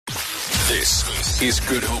This is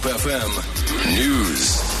Good Hope FM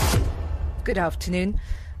News. Good afternoon.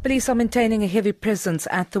 Police are maintaining a heavy presence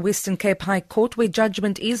at the Western Cape High Court, where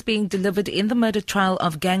judgment is being delivered in the murder trial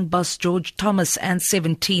of gang boss George Thomas and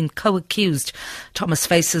 17 co-accused. Thomas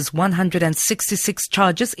faces 166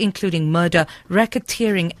 charges, including murder,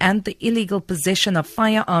 racketeering and the illegal possession of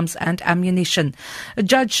firearms and ammunition.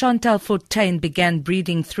 Judge Chantal Fortuin began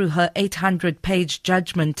reading through her 800-page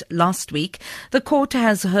judgment last week. The court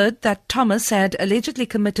has heard that Thomas had allegedly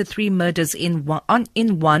committed 3 murders in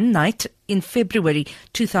one night in February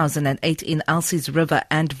 2008 in Elsie's River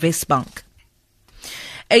and Westbank.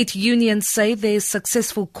 8 unions say their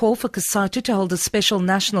successful call for COSATU to hold a special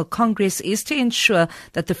national congress is to ensure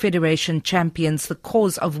that the federation champions the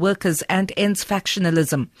cause of workers and ends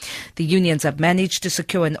factionalism. The unions have managed to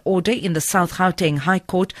secure an order in the South Gauteng High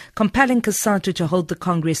Court compelling COSATU to hold the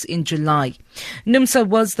congress in July. NUMSA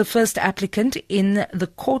was the first applicant in the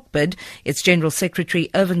court bid. Its General Secretary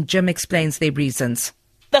Irvin Jim explains their reasons.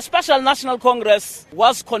 The Special National Congress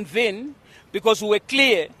was convened because we were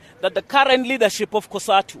clear that the current leadership of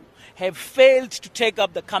COSATU have failed to take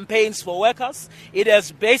up the campaigns for workers. It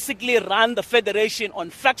has basically run the federation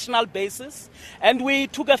on fractional basis, and we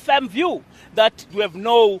took a firm view that we have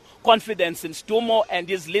no confidence in Stumo and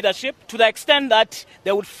his leadership, to the extent that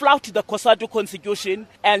they would flout the COSATU constitution,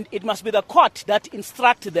 and it must be the court that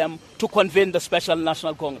instruct them to convene the Special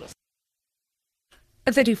National Congress.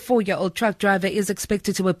 A 34-year-old truck driver is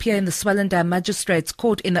expected to appear in the Swellendam Magistrates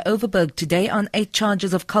Court in the Overberg today on 8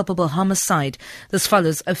 charges of culpable homicide. This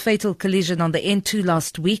follows a fatal collision on the N2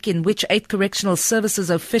 last week in which 8 correctional services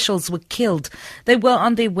officials were killed. They were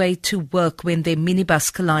on their way to work when their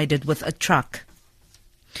minibus collided with a truck.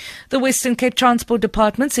 The Western Cape Transport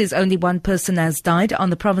Department says only 1 person has died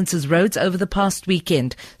on the province's roads over the past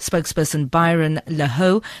weekend. Spokesperson Byron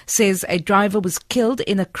Laho says a driver was killed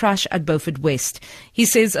in a crash at Beaufort West. He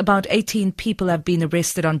says about 18 people have been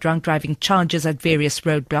arrested on drunk driving charges at various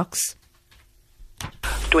roadblocks.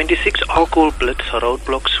 26 alcohol blitz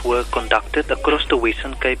roadblocks were conducted across the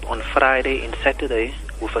Western Cape on Friday and Saturday,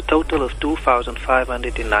 with a total of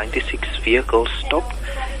 2,596 vehicles stopped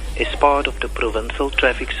as part of the Provincial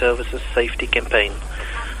Traffic Services Safety Campaign.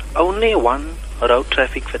 Only 1 road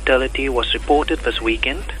traffic fatality was reported this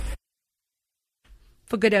weekend.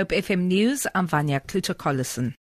 For Good Hope FM News, I'm Vanya Kluter-Collison.